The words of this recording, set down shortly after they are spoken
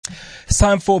It's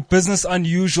time for Business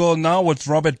Unusual now with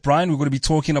Robert Bryan. We're going to be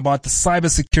talking about the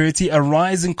cybersecurity, a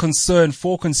rising concern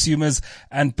for consumers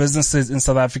and businesses in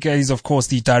South Africa. He's, of course,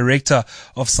 the Director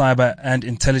of Cyber and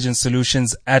Intelligence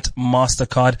Solutions at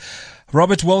MasterCard.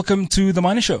 Robert, welcome to The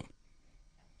Money Show.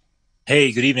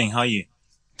 Hey, good evening. How are you?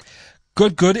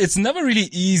 Good. It's never really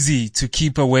easy to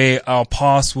keep away our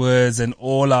passwords and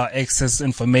all our access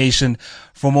information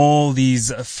from all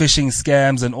these phishing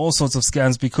scams and all sorts of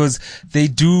scams because they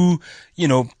do,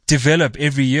 develop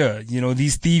every year.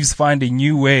 These thieves find a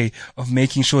new way of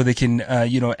making sure they can,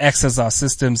 access our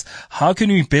systems. How can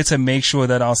we better make sure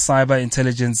that our cyber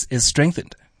intelligence is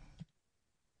strengthened?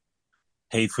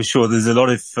 Hey, for sure. There's a lot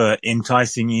of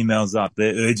enticing emails out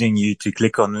there urging you to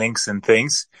click on links and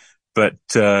things. But,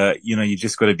 you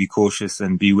just got to be cautious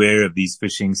and beware of these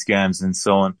phishing scams and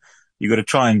so on. You got to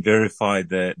try and verify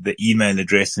the email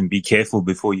address and be careful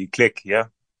before you click. Yeah.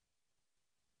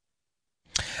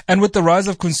 And with the rise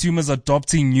of consumers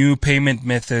adopting new payment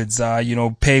methods,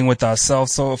 paying with our cell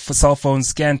phone,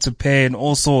 scan to pay and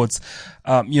all sorts,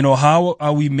 how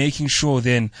are we making sure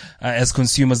then, as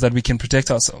consumers that we can protect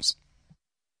ourselves?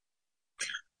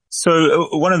 So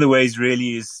one of the ways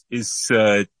really is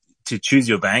to choose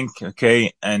your bank,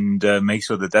 okay, and make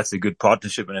sure that that's a good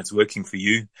partnership and it's working for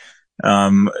you.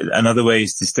 Another way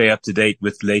is to stay up to date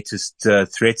with latest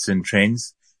threats and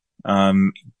trends.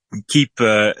 Keep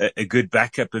a good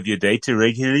backup of your data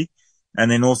regularly,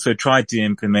 and then also try to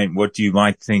implement what you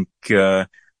might think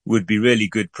would be really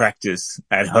good practice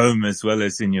at home as well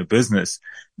as in your business,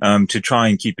 to try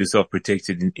and keep yourself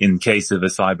protected in case of a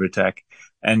cyber attack.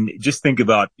 And just think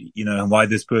about, why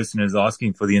this person is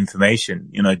asking for the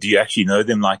information. Do you actually know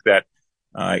them like that?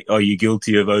 Are you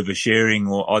guilty of oversharing,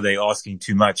 or are they asking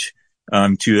too much,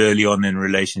 too early on in a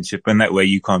relationship? And that way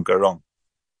you can't go wrong.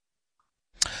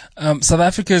 South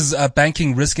Africa's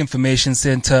Banking Risk Information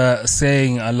Center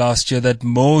saying last year that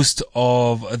most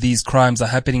of these crimes are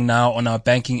happening now on our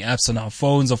banking apps on our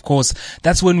phones. Of course,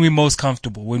 that's when we're most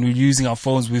comfortable. When we're using our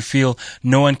phones, we feel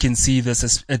no one can see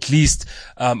this, at least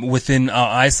within our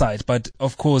eyesight. But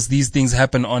of course, these things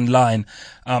happen online.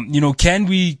 Can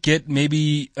we get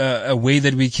maybe a way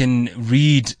that we can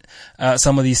read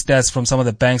some of these stats from some of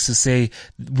the banks to say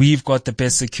we've got the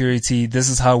best security? This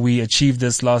is how we achieved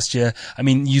this last year. I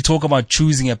mean, you talk about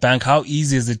choosing a bank. How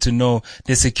easy is it to know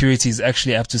their security is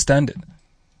actually up to standard?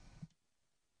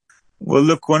 Well,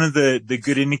 look, one of the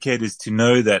good indicators to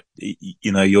know that,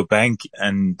 your bank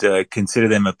and consider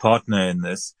them a partner in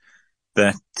this,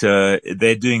 that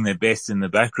they're doing their best in the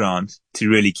background to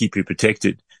really keep you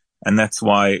protected. And that's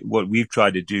why what we've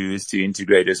tried to do is to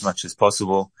integrate as much as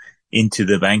possible into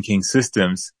the banking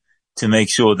systems to make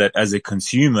sure that as a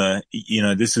consumer,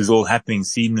 this is all happening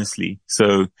seamlessly.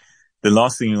 So the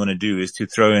last thing you want to do is to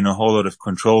throw in a whole lot of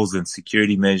controls and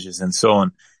security measures and so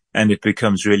on, and it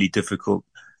becomes really difficult.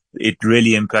 It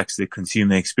really impacts the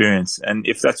consumer experience. And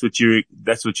if that's what you're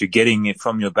getting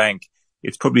from your bank,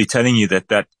 it's probably telling you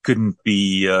that couldn't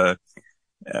be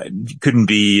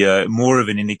more of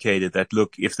an indicator that,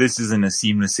 look, if this isn't a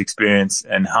seamless experience,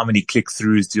 and how many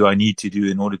click-throughs do I need to do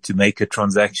in order to make a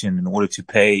transaction, in order to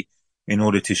pay, in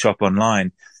order to shop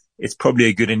online, it's probably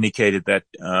a good indicator that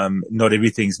not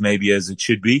everything's maybe as it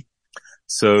should be.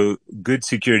 So good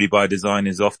security by design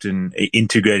is often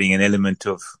integrating an element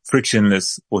of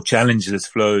frictionless or challengeless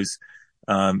flows.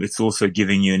 It's also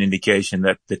giving you an indication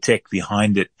that the tech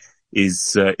behind it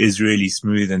is really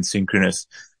smooth and synchronous.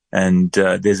 And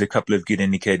there's a couple of good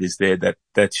indicators there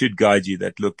that should guide you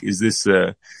that, look, is this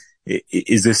a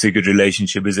good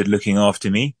relationship? Is it looking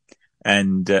after me?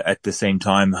 And at the same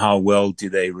time, how well do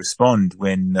they respond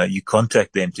when you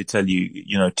contact them to tell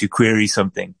you, to query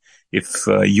something? If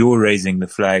you're raising the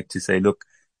flag to say, look,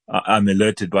 I'm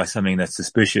alerted by something that's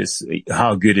suspicious,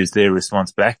 how good is their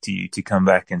response back to you to come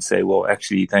back and say, well,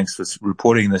 actually, thanks for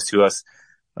reporting this to us.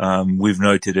 We've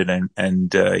noted it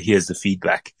and here's the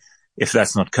feedback. If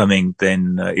that's not coming,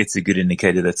 then it's a good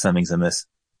indicator that something's amiss.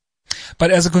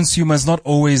 But as a consumer, it's not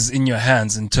always in your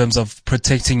hands in terms of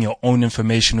protecting your own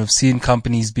information. We've seen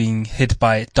companies being hit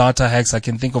by data hacks. I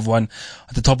can think of one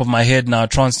at the top of my head now.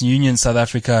 TransUnion South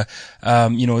Africa,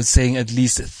 is saying at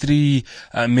least 3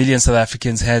 million South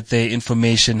Africans had their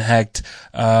information hacked.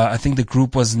 I think the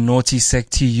group was NaughtySec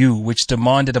TU, which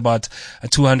demanded about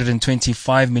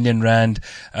 225 million rand,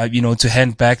 to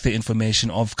hand back the information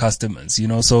of customers,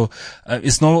 So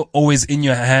it's not always in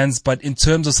your hands, but in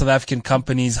terms of South African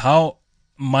companies, how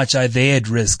much are they at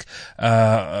risk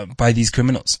by these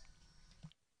criminals?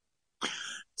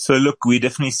 So look, we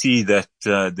definitely see that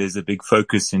there's a big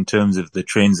focus in terms of the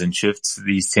trends and shifts.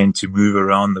 These tend to move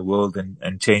around the world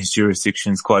and change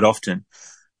jurisdictions quite often.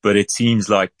 but it seems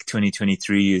like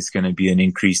 2023 is going to be an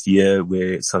increased year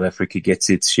where South Africa gets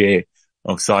its share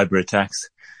of cyber attacks.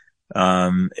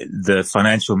 The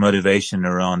financial motivation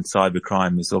around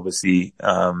cybercrime is obviously,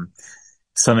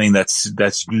 something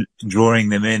that's drawing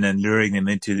them in and luring them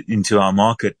into our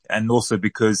market. And also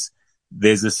because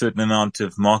there's a certain amount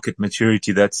of market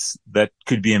maturity that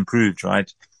could be improved,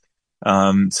 right?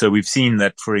 So we've seen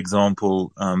that, for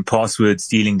example, password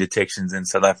stealing detections in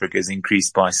South Africa has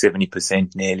increased by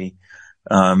 70% nearly.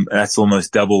 That's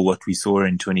almost double what we saw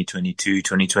in 2022,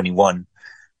 2021.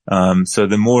 So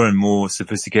the more and more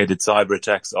sophisticated cyber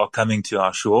attacks are coming to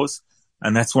our shores.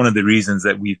 And that's one of the reasons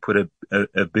that we've put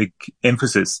a big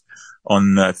emphasis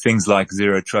on things like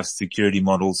zero trust security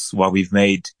models, while we've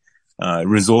made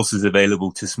resources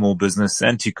available to small business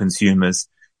and to consumers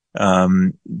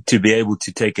to be able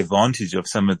to take advantage of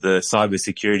some of the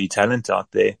cybersecurity talent out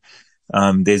there.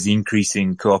 There's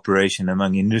increasing cooperation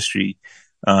among industry,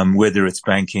 whether it's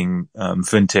banking,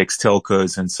 fintechs,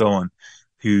 telcos, and so on,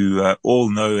 who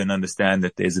all know and understand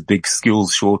that there's a big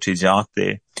skills shortage out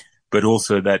there, but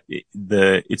also that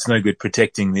it's no good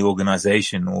protecting the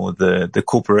organization or the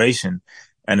corporation,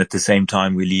 and at the same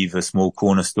time we leave a small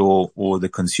corner store or the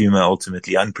consumer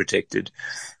ultimately unprotected.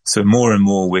 So more and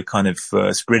more we're kind of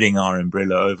spreading our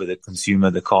umbrella over the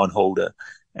consumer, the cardholder,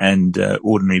 and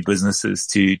ordinary businesses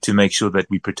to make sure that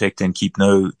we protect and keep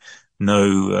no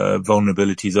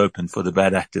vulnerabilities open for the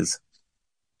bad actors.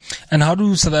 And how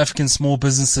do South African small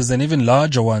businesses and even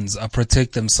larger ones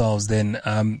protect themselves then,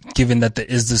 given that there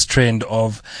is this trend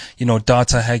of,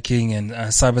 data hacking and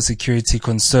cybersecurity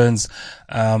concerns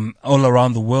all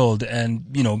around the world? And,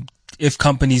 if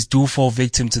companies do fall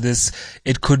victim to this,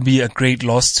 it could be a great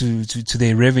loss to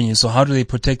their revenue. So how do they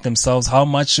protect themselves? How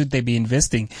much should they be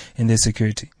investing in their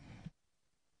security?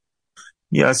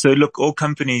 Yeah, so look, all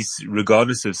companies,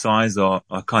 regardless of size, are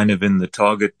kind of in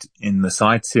the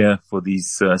sights here for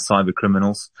these cyber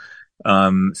criminals.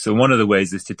 So one of the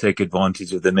ways is to take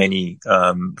advantage of the many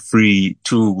free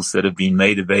tools that have been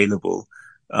made available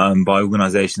by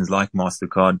organizations like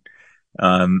MasterCard.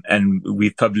 And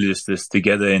we've published this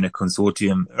together in a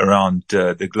consortium around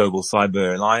the Global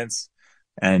Cyber Alliance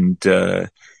and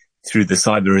through the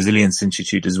Cyber Resilience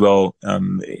Institute as well.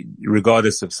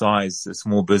 Regardless of size, a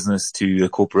small business to a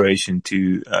corporation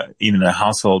to even a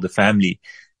household, a family,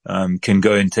 can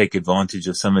go and take advantage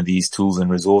of some of these tools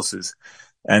and resources.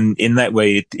 And in that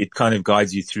way, it kind of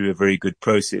guides you through a very good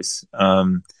process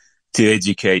to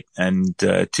educate and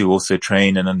to also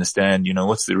train and understand,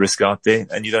 what's the risk out there.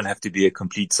 And you don't have to be a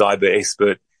complete cyber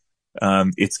expert.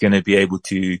 It's going to be able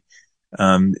to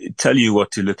tell you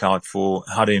what to look out for,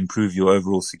 how to improve your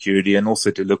overall security, and also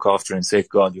to look after and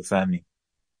safeguard your family.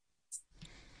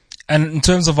 And in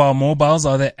terms of our mobiles,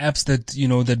 are there apps that,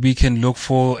 that we can look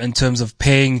for in terms of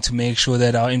paying to make sure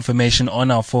that our information on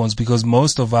our phones, because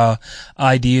most of our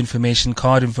ID information,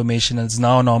 card information is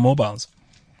now on our mobiles?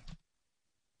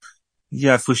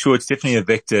 Yeah, for sure. It's definitely a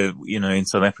vector. In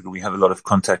South Africa, we have a lot of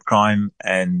contact crime,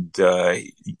 and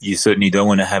you certainly don't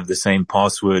want to have the same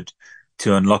password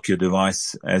to unlock your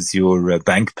device as your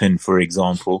bank PIN, for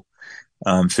example.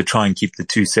 So try and keep the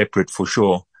two separate for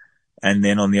sure. And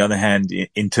then on the other hand,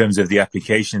 in terms of the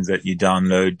applications that you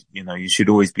download, you should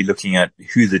always be looking at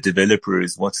who the developer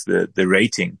is, what's the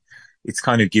rating. It's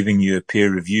kind of giving you a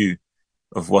peer review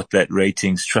of what that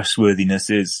rating's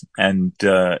trustworthiness is. And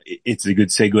it's a good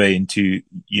segue into,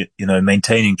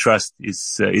 maintaining trust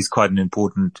is quite an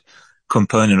important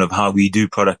component of how we do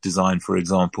product design, for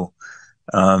example.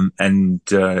 And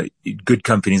good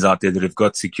companies out there that have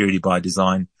got security by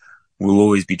design will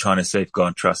always be trying to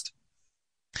safeguard trust.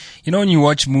 When you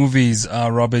watch movies,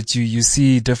 Robert, you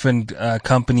see different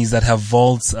companies that have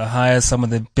vaults, hire some of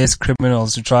the best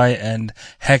criminals to try and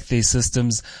hack their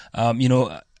systems.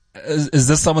 Is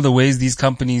this some of the ways these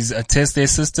companies test their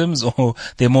systems, or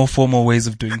they're more formal ways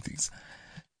of doing things?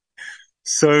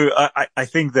 So I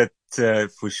think that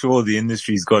for sure the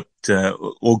industry's got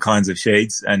all kinds of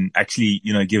shades, and actually,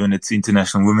 given it's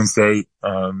International Women's Day,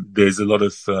 there's a lot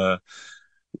of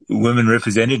women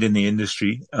represented in the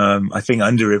industry. I think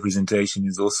underrepresentation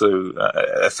is also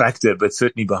a factor, but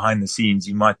certainly behind the scenes,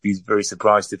 you might be very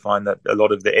surprised to find that a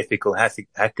lot of the ethical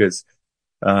hackers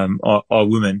are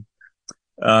women.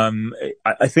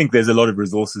 I think there's a lot of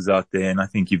resources out there, and I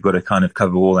think you've got to kind of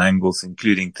cover all angles,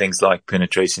 including things like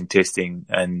penetration testing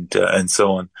and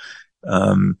so on.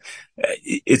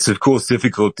 It's of course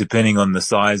difficult depending on the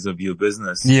size of your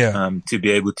business, to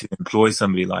be able to employ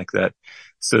somebody like that.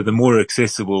 So the more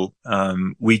accessible,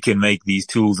 we can make these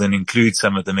tools and include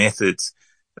some of the methods,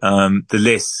 the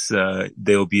less,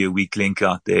 there'll be a weak link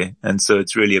out there. And so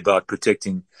it's really about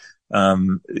protecting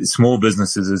small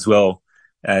businesses as well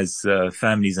as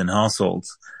families and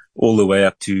households, all the way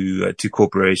up to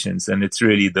corporations. And it's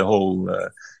really the whole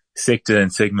sector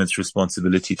and segment's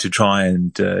responsibility to try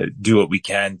and do what we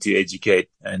can to educate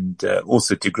and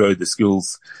also to grow the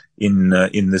skills in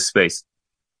this space.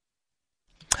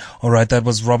 All right, that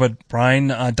was Robert Bryan,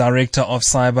 Director of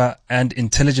Cyber and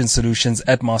Intelligence Solutions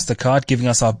at Mastercard, giving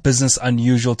us our business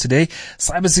unusual today.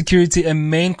 Cybersecurity, a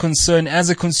main concern as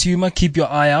a consumer. Keep your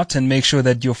eye out and make sure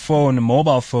that your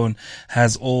mobile phone,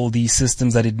 has all the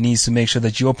systems that it needs to make sure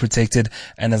that you're protected.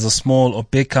 And as a small or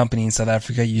big company in South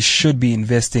Africa, you should be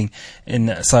investing in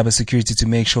cybersecurity to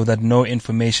make sure that no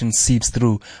information seeps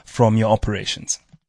through from your operations.